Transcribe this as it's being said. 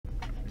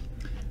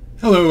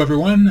Hello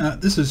everyone,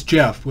 this is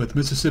Jeff with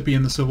Mississippi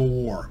in the Civil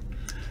War.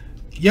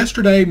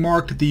 Yesterday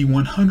marked the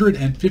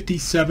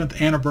 157th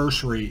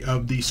anniversary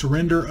of the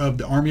surrender of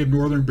the Army of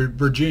Northern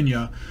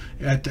Virginia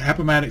at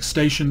Appomattox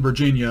Station,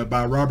 Virginia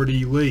by Robert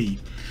E. Lee.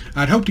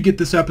 I'd hoped to get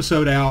this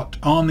episode out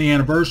on the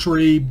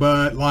anniversary,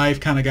 but life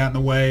kind of got in the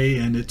way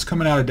and it's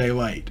coming out a day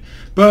late.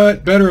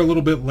 But better a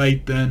little bit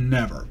late than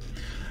never.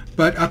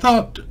 But I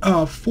thought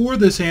for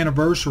this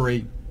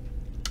anniversary,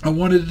 I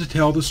wanted to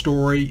tell the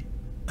story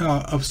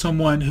of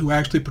someone who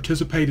actually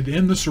participated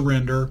in the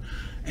surrender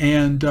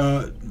and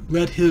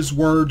let his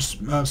words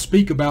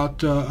speak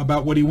about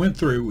what he went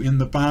through in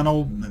the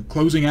final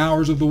closing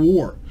hours of the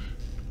war.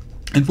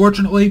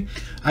 Unfortunately,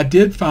 I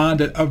did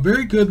find a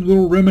very good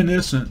little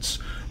reminiscence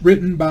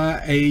written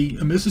by a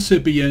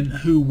Mississippian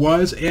who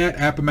was at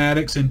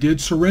Appomattox and did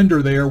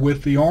surrender there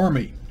with the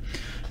Army.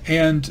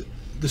 And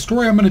the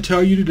story I'm going to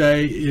tell you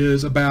today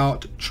is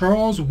about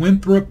Charles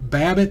Winthrop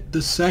Babbitt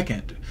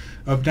II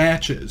of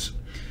Natchez.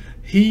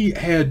 He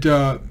had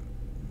was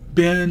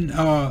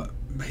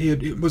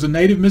a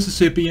native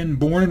Mississippian,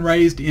 born and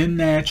raised in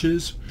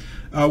Natchez.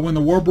 When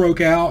the war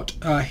broke out,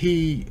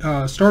 he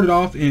started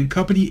off in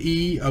Company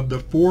E of the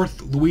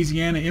 4th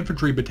Louisiana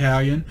Infantry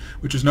Battalion,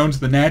 which is known as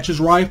the Natchez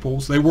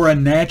Rifles. They were a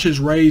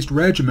Natchez-raised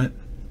regiment,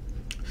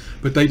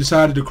 but they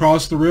decided to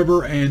cross the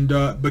river and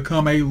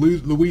become a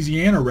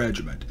Louisiana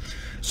regiment.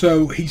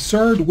 So he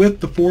served with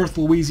the 4th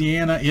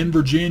Louisiana in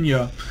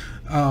Virginia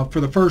for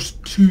the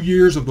first 2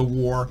 years of the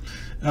war.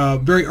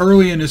 Very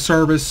early in his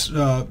service,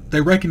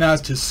 they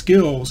recognized his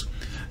skills.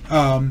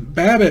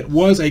 Babbitt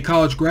was a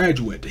college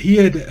graduate. He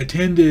had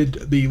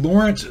attended the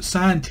Lawrence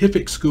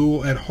Scientific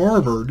School at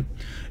Harvard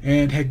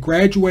and had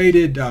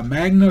graduated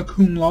magna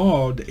cum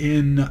laude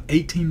in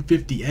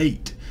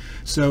 1858.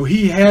 So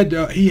he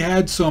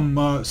had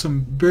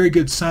some very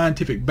good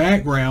scientific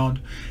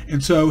background,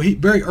 and so he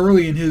very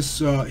early in his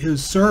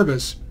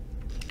service,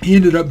 he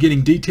ended up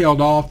getting detailed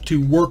off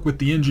to work with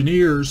the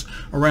engineers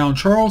around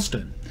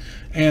Charleston.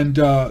 And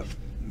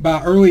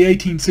by early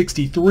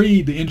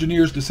 1863, the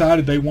engineers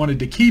decided they wanted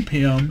to keep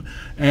him,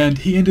 and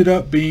he ended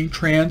up being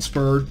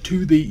transferred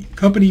to the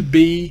Company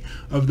B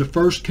of the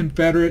 1st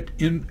Confederate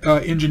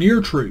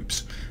Engineer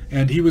Troops.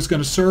 And he was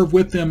going to serve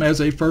with them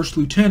as a first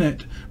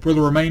lieutenant for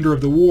the remainder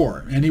of the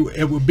war. And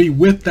it would be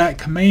with that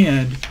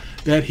command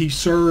that he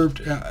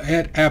served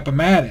at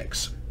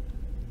Appomattox.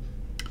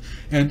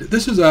 And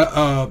this is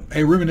a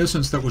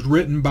reminiscence that was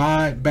written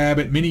by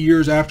Babbitt many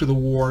years after the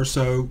war,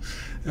 so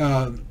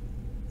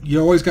you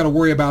always got to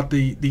worry about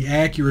the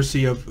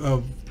accuracy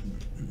of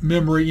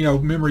memory,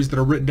 memories that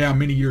are written down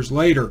many years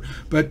later.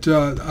 But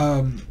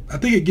I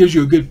think it gives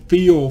you a good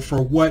feel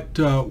for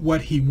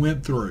what he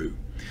went through.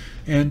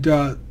 And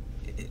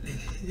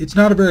it's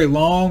not a very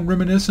long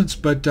reminiscence,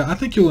 but I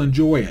think you'll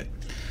enjoy it.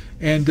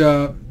 And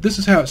this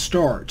is how it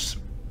starts.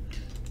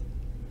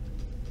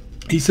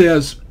 He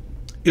says,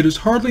 "It is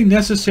hardly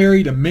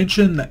necessary to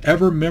mention the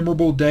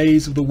ever-memorable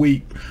days of the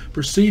week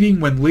preceding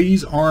when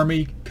Lee's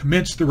army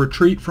commenced the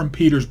retreat from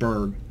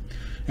Petersburg,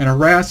 and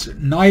harassed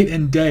night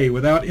and day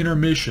without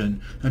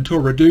intermission until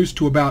reduced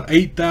to about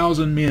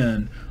 8,000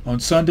 men on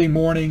Sunday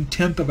morning,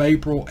 10th of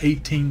April,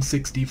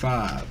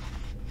 1865.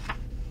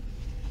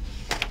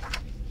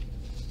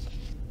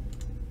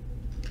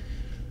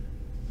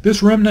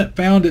 This remnant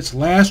found its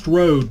last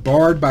road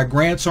barred by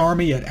Grant's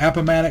army at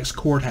Appomattox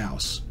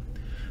Courthouse.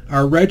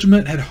 Our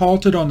regiment had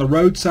halted on the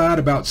roadside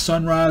about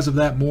sunrise of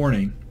that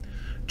morning.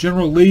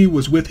 General Lee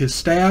was with his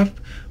staff,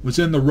 was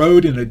in the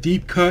road in a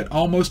deep cut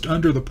almost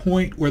under the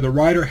point where the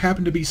rider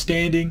happened to be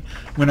standing,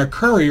 when a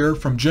courier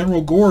from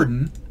General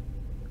Gordon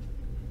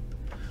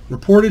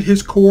reported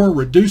his corps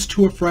reduced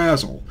to a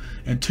frazzle,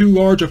 and too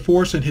large a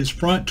force in his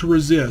front to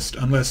resist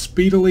unless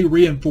speedily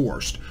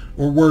reinforced,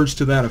 or words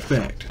to that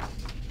effect.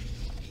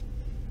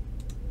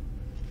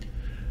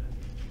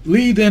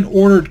 Lee then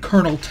ordered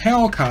Colonel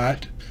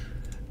Talcott,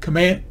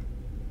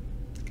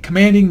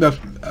 commanding the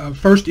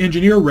 1st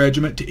Engineer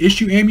Regiment, to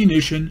issue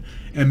ammunition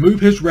and move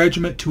his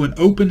regiment to an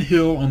open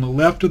hill on the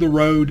left of the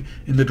road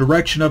in the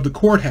direction of the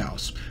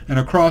courthouse and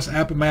across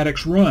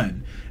Appomattox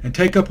Run, and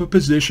take up a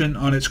position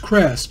on its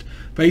crest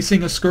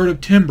facing a skirt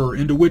of timber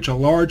into which a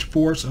large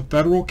force of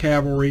Federal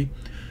cavalry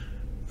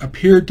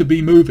appeared to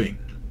be moving.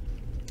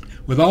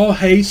 With all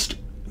haste,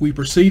 we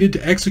proceeded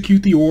to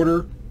execute the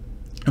order,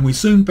 and we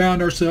soon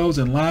found ourselves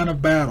in line of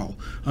battle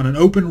on an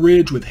open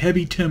ridge with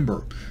heavy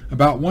timber,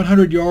 about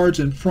 100 yards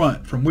in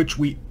front, from which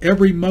we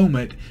every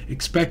moment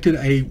expected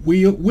a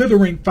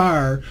withering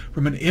fire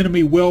from an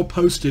enemy well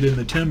posted in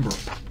the timber.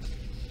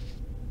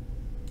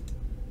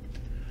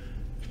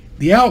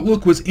 The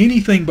outlook was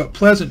anything but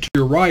pleasant to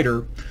your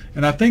writer,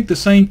 and I think the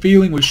same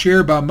feeling was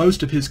shared by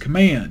most of his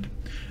command.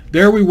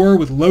 There we were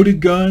with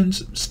loaded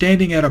guns,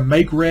 standing at a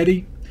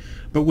make-ready,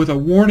 but with a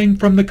warning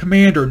from the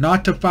commander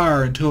not to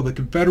fire until the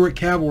Confederate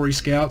cavalry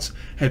scouts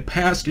had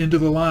passed into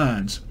the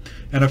lines,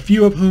 and a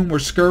few of whom were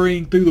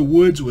scurrying through the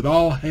woods with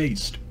all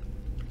haste.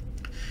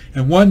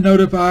 And one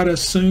notified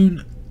us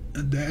soon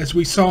as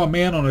we saw a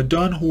man on a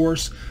dun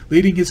horse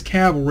leading his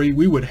cavalry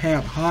we would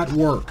have hot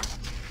work.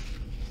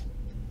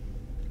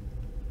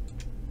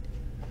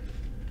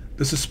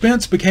 The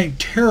suspense became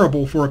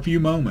terrible for a few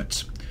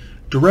moments.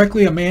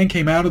 Directly a man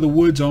came out of the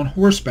woods on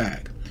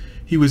horseback.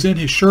 He was in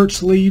his shirt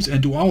sleeves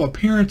and to all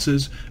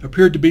appearances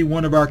appeared to be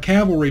one of our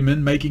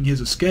cavalrymen making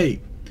his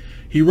escape.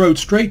 He rode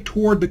straight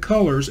toward the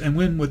colors, and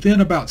when within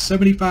about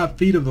 75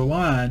 feet of the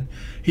line,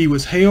 he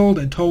was hailed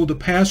and told to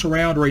pass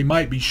around or he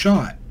might be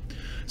shot.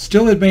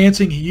 Still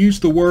advancing, he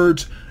used the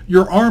words,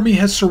 "Your army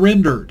has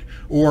surrendered,"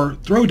 or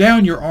 "Throw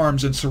down your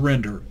arms and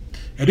surrender."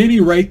 At any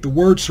rate, the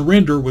word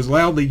surrender was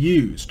loudly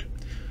used.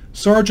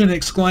 Sergeant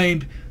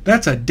exclaimed,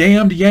 "That's a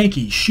damned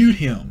Yankee, shoot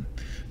him."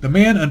 The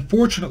man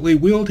unfortunately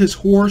wheeled his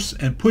horse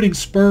and putting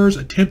spurs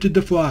attempted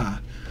to fly.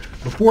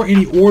 Before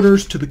any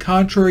orders to the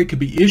contrary could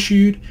be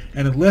issued,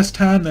 and in less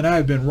time than I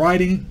have been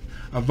writing,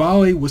 a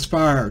volley was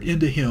fired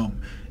into him,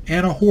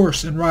 and a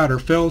horse and rider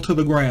fell to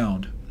the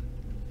ground.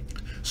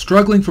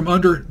 Struggling from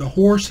under the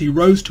horse, he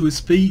rose to his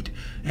feet,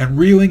 and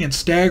reeling and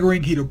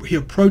staggering, he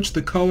approached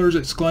the colors,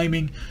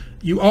 exclaiming,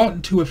 "You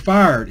oughtn't to have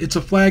fired. It's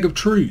a flag of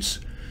truce."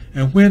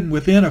 And when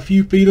within a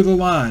few feet of the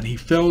line, he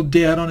fell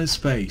dead on his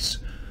face.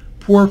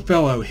 Poor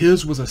fellow,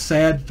 his was a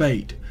sad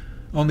fate.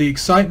 On the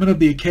excitement of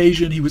the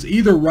occasion, he was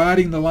either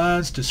riding the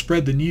lines to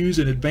spread the news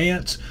in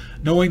advance,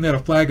 knowing that a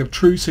flag of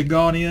truce had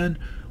gone in,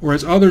 or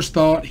as others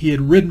thought, he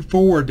had ridden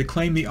forward to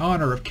claim the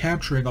honor of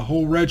capturing a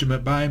whole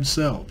regiment by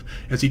himself,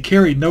 as he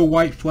carried no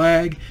white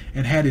flag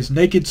and had his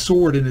naked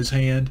sword in his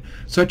hand,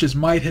 such as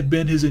might have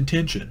been his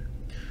intention.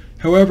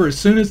 However, as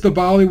soon as the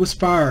volley was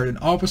fired, an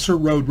officer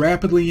rode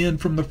rapidly in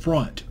from the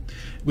front,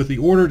 with the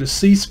order to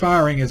cease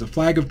firing as a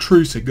flag of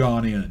truce had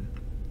gone in.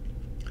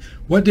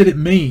 What did it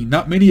mean?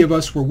 Not many of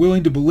us were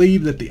willing to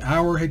believe that the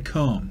hour had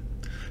come.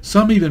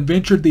 Some even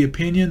ventured the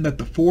opinion that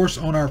the force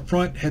on our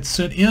front had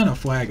sent in a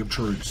flag of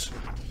truce.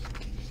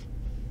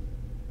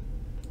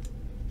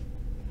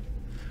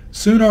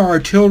 Soon our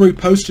artillery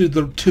posted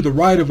to the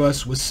right of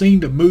us was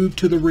seen to move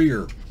to the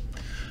rear.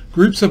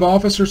 Groups of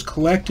officers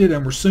collected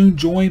and were soon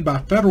joined by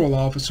Federal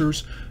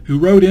officers who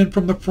rode in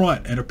from the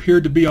front and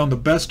appeared to be on the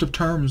best of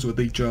terms with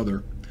each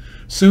other.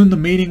 Soon the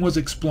meaning was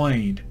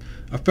explained.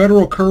 A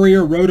Federal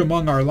courier rode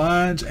among our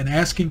lines and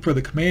asking for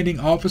the commanding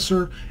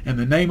officer and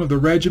the name of the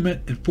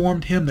regiment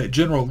informed him that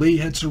General Lee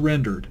had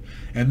surrendered,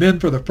 and then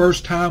for the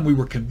first time we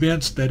were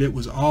convinced that it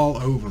was all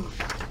over.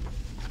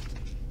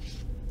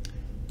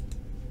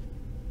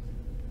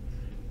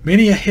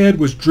 Many a head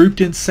was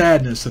drooped in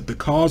sadness that the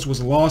cause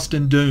was lost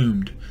and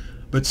doomed,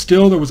 but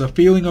still there was a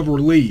feeling of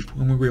relief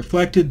when we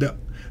reflected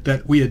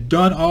that we had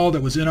done all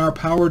that was in our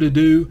power to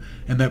do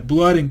and that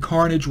blood and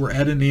carnage were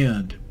at an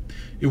end.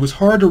 It was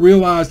hard to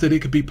realize that it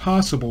could be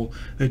possible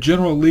that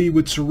General Lee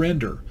would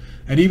surrender,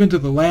 and even to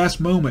the last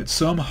moment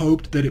some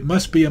hoped that it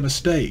must be a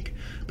mistake,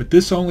 but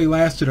this only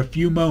lasted a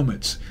few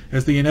moments,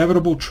 as the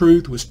inevitable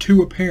truth was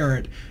too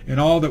apparent in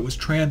all that was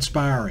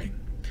transpiring.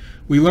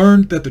 We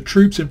learned that the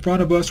troops in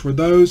front of us were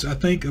those, I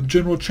think, of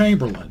General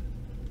Chamberlain.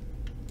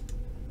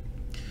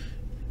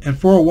 And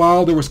for a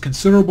while there was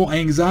considerable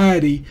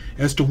anxiety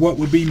as to what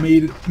would be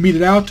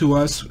meted out to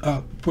us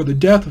for the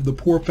death of the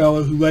poor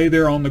fellow who lay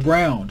there on the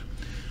ground.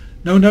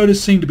 No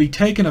notice seemed to be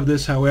taken of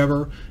this,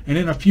 however, and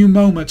in a few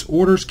moments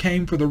orders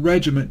came for the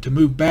regiment to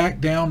move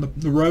back down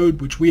the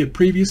road which we had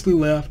previously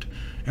left,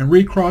 and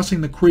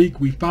recrossing the creek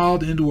we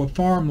filed into a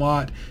farm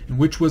lot in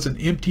which was an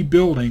empty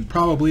building,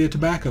 probably a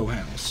tobacco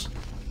house.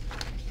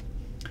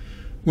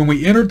 When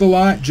we entered the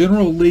lot,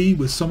 General Lee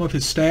with some of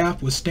his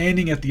staff was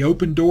standing at the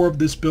open door of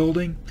this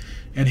building,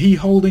 and he,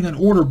 holding an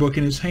order book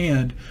in his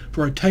hand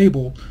for a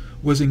table,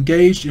 was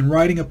engaged in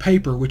writing a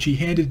paper which he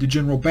handed to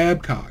General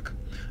Babcock,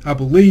 I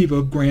believe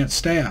of Grant's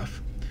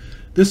staff.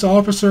 This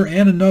officer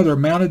and another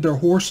mounted their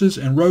horses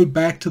and rode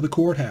back to the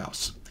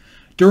courthouse.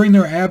 During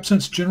their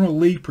absence, General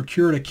Lee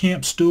procured a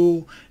camp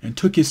stool and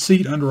took his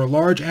seat under a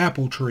large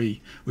apple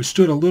tree, which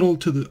stood a little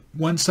to the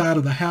one side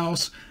of the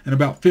house and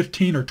about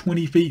 15 or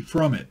 20 feet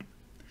from it.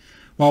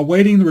 While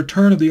waiting the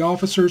return of the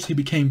officers, he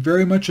became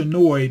very much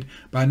annoyed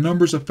by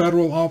numbers of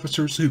Federal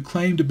officers who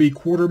claimed to be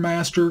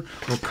quartermaster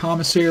or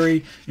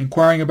commissary,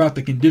 inquiring about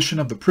the condition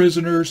of the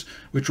prisoners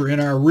which were in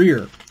our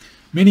rear,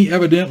 many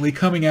evidently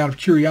coming out of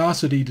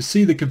curiosity to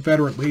see the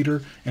Confederate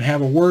leader and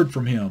have a word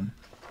from him.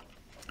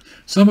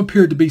 Some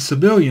appeared to be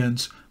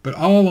civilians, but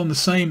all on the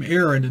same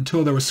errand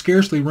until there was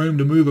scarcely room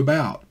to move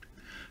about.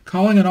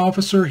 Calling an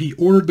officer, he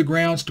ordered the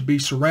grounds to be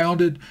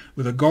surrounded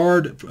with a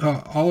guard,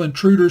 all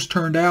intruders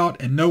turned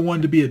out, and no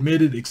one to be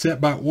admitted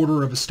except by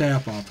order of a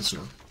staff officer.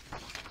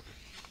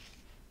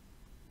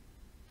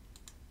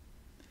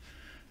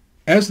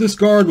 As this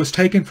guard was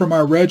taken from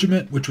our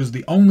regiment, which was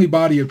the only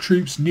body of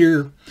troops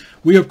near,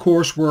 we of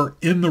course were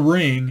in the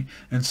ring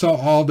and saw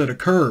all that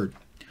occurred.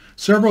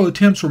 Several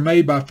attempts were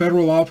made by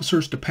Federal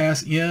officers to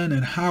pass in,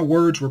 and high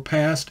words were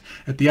passed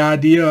at the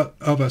idea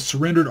of a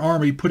surrendered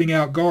army putting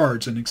out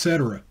guards, and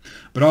etc.,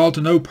 but all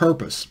to no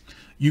purpose.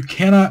 "You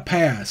cannot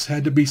pass"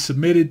 had to be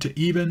submitted to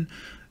even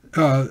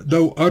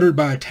though uttered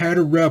by a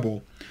tattered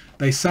rebel.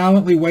 They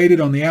silently waited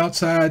on the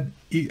outside,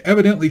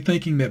 evidently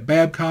thinking that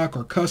Babcock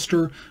or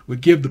Custer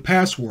would give the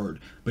password,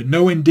 but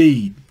no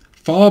indeed.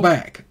 Fall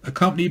back,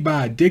 accompanied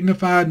by a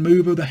dignified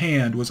move of the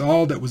hand, was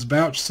all that was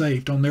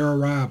vouchsafed on their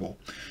arrival,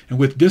 and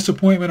with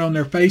disappointment on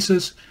their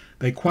faces,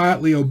 they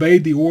quietly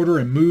obeyed the order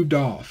and moved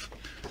off.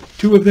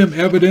 Two of them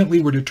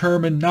evidently were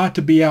determined not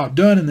to be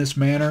outdone in this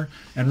manner,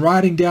 and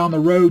riding down the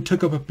road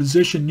took up a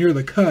position near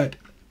the cut,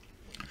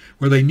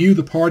 where they knew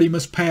the party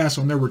must pass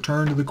on their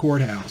return to the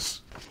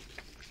courthouse.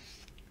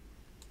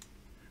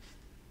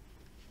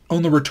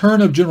 On the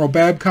return of General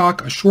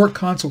Babcock, a short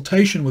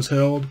consultation was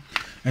held,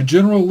 and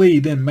General Lee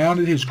then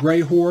mounted his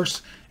gray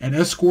horse and,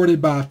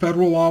 escorted by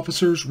federal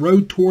officers,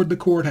 rode toward the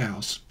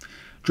courthouse.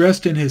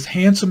 Dressed in his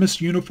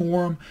handsomest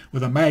uniform,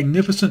 with a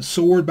magnificent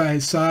sword by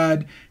his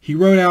side, he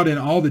rode out in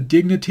all the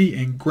dignity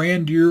and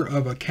grandeur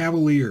of a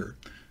cavalier,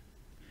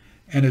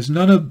 and as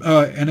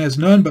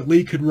none but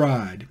Lee could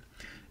ride,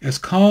 as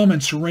calm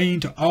and serene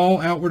to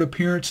all outward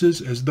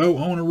appearances as though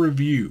on a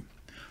review.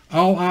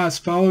 All eyes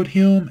followed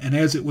him, and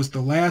as it was the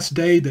last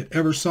day that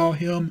ever saw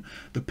him,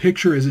 the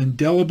picture is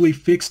indelibly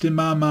fixed in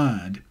my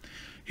mind.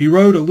 He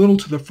rode a little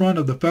to the front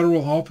of the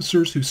federal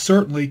officers, who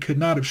certainly could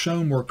not have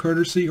shown more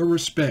courtesy or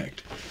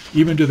respect,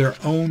 even to their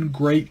own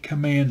great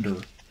commander.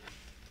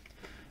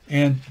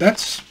 And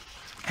that's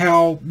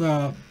how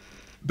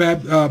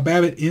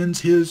Babbitt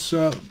ends his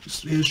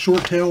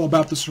short tale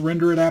about the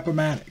surrender at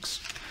Appomattox.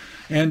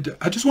 And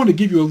I just want to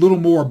give you a little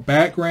more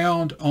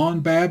background on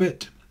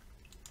Babbitt.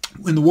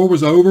 When the war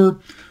was over,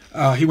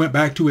 he went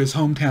back to his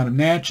hometown of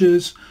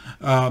Natchez,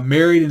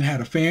 married and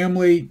had a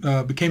family,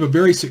 became a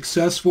very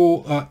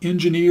successful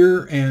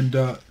engineer and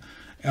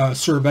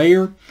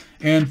surveyor.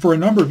 And for a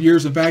number of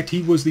years, in fact,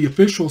 he was the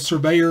official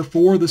surveyor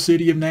for the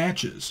city of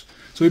Natchez.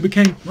 So he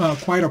became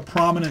quite a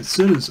prominent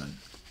citizen.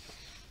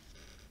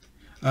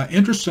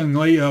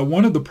 Interestingly,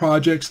 one of the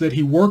projects that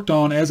he worked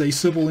on as a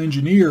civil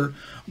engineer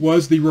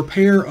was the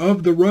repair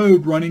of the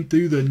road running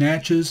through the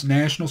Natchez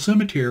National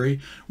Cemetery,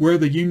 where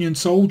the Union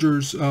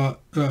soldiers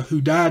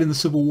who died in the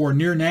Civil War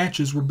near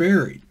Natchez were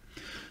buried.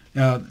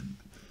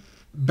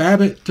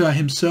 Babbitt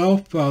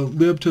himself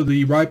lived to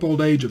the ripe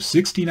old age of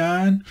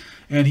 69,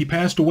 and he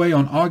passed away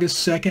on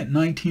August 2nd,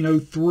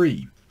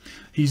 1903.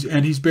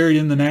 He's buried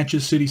in the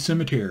Natchez City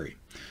Cemetery.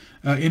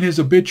 In his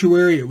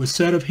obituary, it was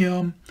said of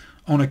him,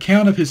 "On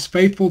account of his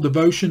faithful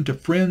devotion to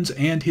friends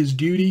and his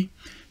duty,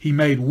 he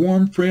made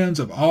warm friends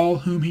of all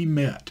whom he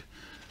met,"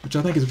 which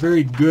I think is a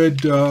very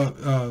good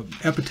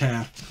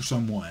epitaph for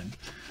someone.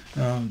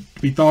 To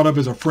be thought of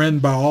as a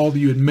friend by all that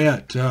you had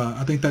met,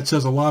 I think that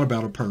says a lot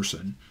about a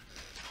person.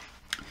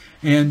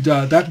 And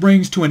that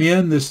brings to an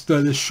end this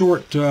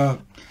short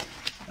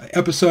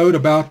episode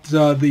about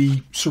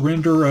the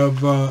surrender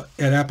of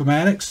at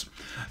Appomattox.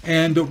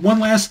 And one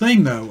last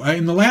thing, though.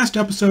 In the last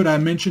episode, I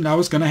mentioned I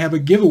was going to have a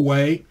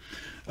giveaway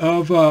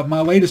of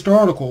my latest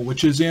article,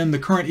 which is in the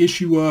current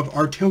issue of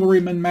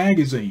Artilleryman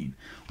magazine.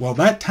 Well,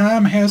 that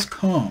time has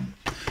come.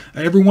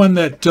 Everyone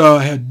that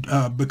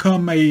had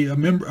become a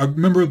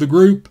member of the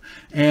group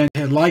and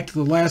had liked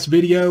the last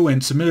video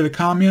and submitted a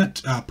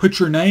comment, put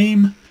your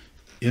name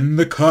in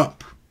the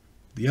cup.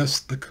 Yes,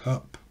 the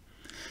cup.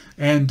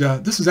 And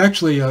this is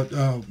actually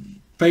a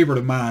favorite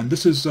of mine.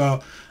 This is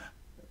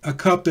a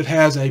cup that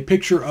has a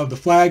picture of the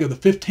flag of the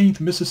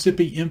 15th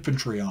Mississippi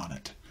Infantry on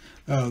it.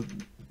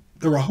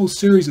 There were a whole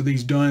series of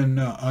these done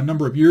a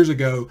number of years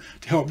ago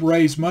to help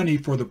raise money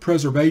for the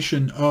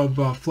preservation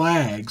of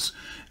flags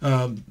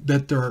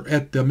that are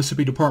at the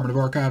Mississippi Department of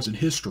Archives and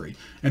History.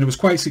 And it was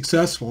quite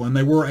successful, and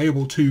they were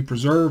able to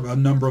preserve a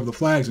number of the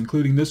flags,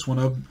 including this one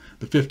of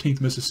the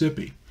 15th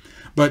Mississippi.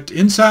 But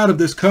inside of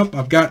this cup,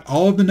 I've got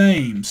all of the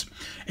names.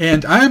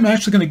 And I am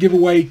actually going to give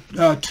away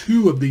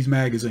 2 of these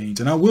magazines.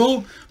 And I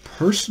will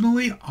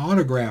personally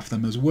autograph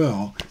them as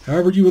well,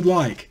 however you would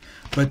like.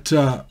 But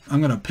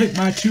I'm going to pick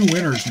my 2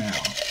 winners now.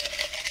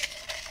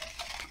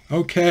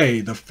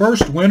 Okay, the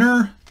first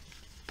winner,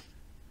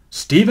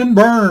 Stephen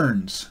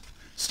Burns.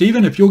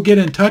 Stephen, if you'll get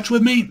in touch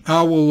with me,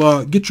 I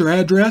will get your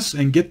address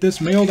and get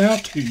this mailed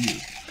out to you.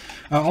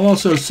 I'll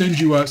also send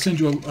you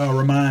a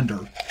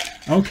reminder.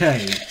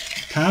 Okay,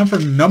 time for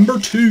number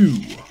 2.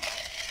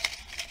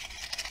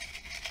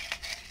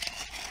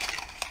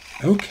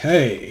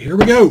 Okay, here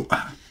we go.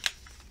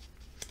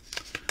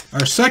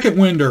 Our second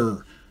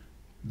winner,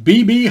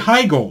 B.B.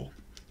 Heigl.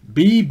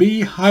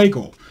 B.B.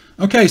 Heigl.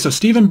 Okay, so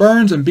Stephen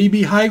Burns and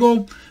B.B.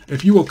 Heigl,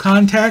 if you will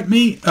contact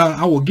me,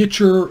 I will get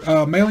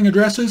your mailing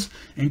addresses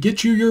and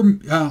get you your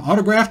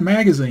autographed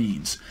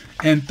magazines.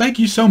 And thank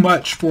you so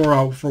much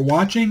for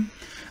watching.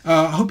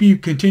 I hope you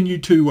continue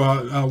to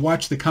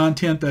watch the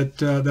content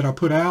that I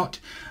put out.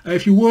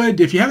 If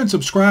you haven't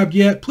subscribed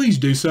yet, please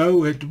do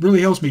so. It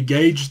really helps me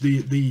gauge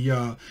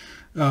the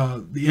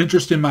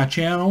interest in my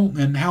channel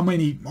and how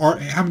many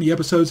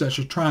episodes I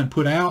should try and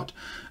put out.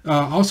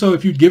 Also,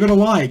 if you'd give it a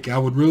like, I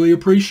would really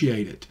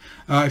appreciate it.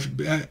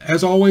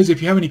 As always,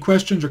 if you have any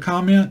questions or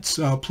comments,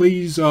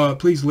 please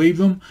leave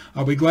them.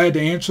 I'll be glad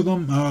to answer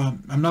them.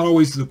 I'm not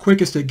always the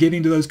quickest at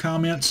getting to those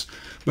comments,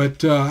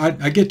 but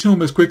I get to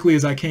them as quickly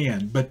as I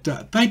can. But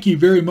thank you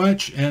very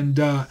much, and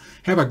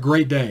have a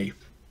great day.